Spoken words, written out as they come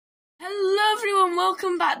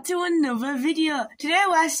welcome back to another video. Today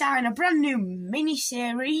we're starting a brand new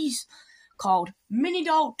mini-series called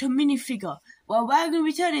Minidoll to Minifigure, where we're going to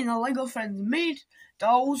be turning the Lego Friends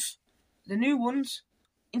Minidolls, the new ones,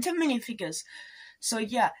 into minifigures. So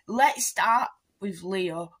yeah, let's start with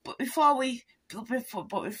Leo. But before we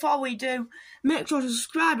do, make sure to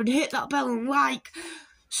subscribe and hit that bell and like,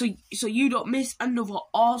 so you don't miss another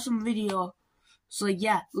awesome video. So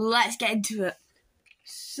yeah, let's get into it.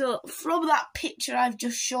 So, from that picture I've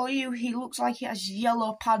just shown you, he looks like he has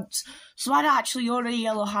yellow pants. So, I don't actually own any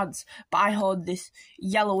yellow pants, but I own this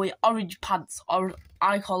yellowy orange pants, or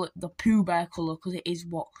I call it the Pooh Bear colour, because it is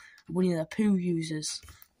what Winnie the Pooh uses.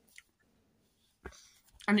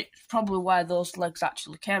 And it's probably where those legs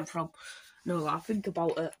actually came from, now that I think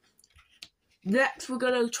about it. Next, we're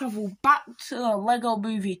going to travel back to the Lego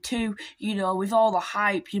Movie 2, you know, with all the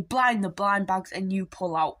hype. You blind the blind bags and you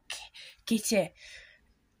pull out Kitty.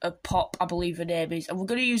 Pop, I believe her name is, and we're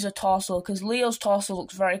going to use a torso because Leo's torso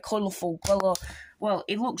looks very colourful. Well,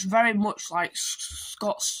 it looks very much like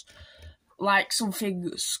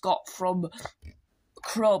something Scott from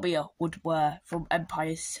Chromia would wear from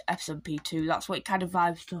Empire's SMP2. That's what it kind of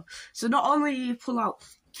vibes to. So not only do you pull out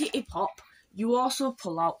Kitty Pop, you also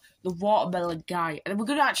pull out the watermelon guy, and we're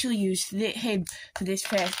going to actually use him for this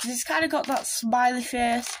face because it's kind of got that smiley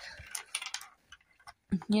face,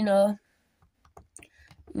 you know,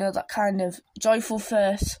 that kind of joyful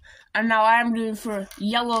face. And now I am going for a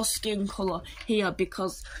yellow skin colour here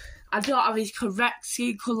because I don't have his correct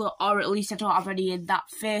skin colour, or at least I don't have any in that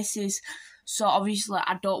faces. So obviously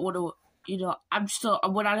I don't want to,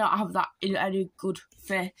 when I don't have that in any good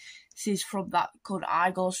faces from that colour,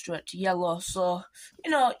 I go straight to yellow. So,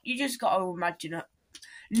 you just got to imagine it.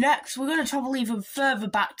 Next, we're going to travel even further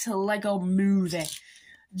back to the Lego Movie,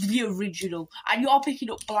 the original, and you're picking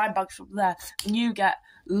up blind bags from there, and you get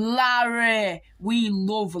Larry. We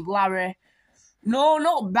love Larry. No,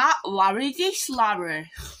 not that Larry, this Larry.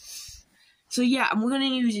 So yeah, and we're going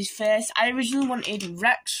to use his face. I originally wanted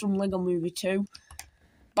Rex from Lego Movie 2,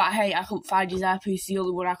 but hey, I couldn't find his earpiece. The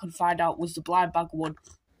only one I could find out was the blind bag one.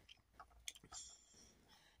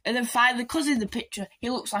 And then finally, because in the picture, he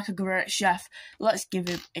looks like a great chef, let's give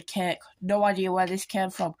him a cake. No idea where this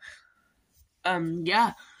came from.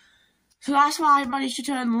 Yeah. So that's why I managed to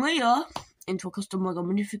turn Leo into a custom Lego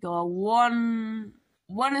minifigure.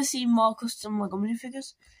 Want to see more custom Lego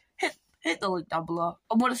minifigures? Hit the link down below.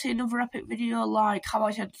 And want to see another epic video like how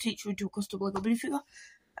I turned a teacher into a custom Lego minifigure?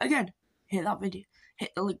 Again, hit that video.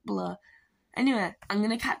 Hit the link below. Anyway, I'm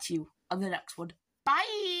going to catch you on the next one.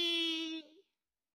 Bye!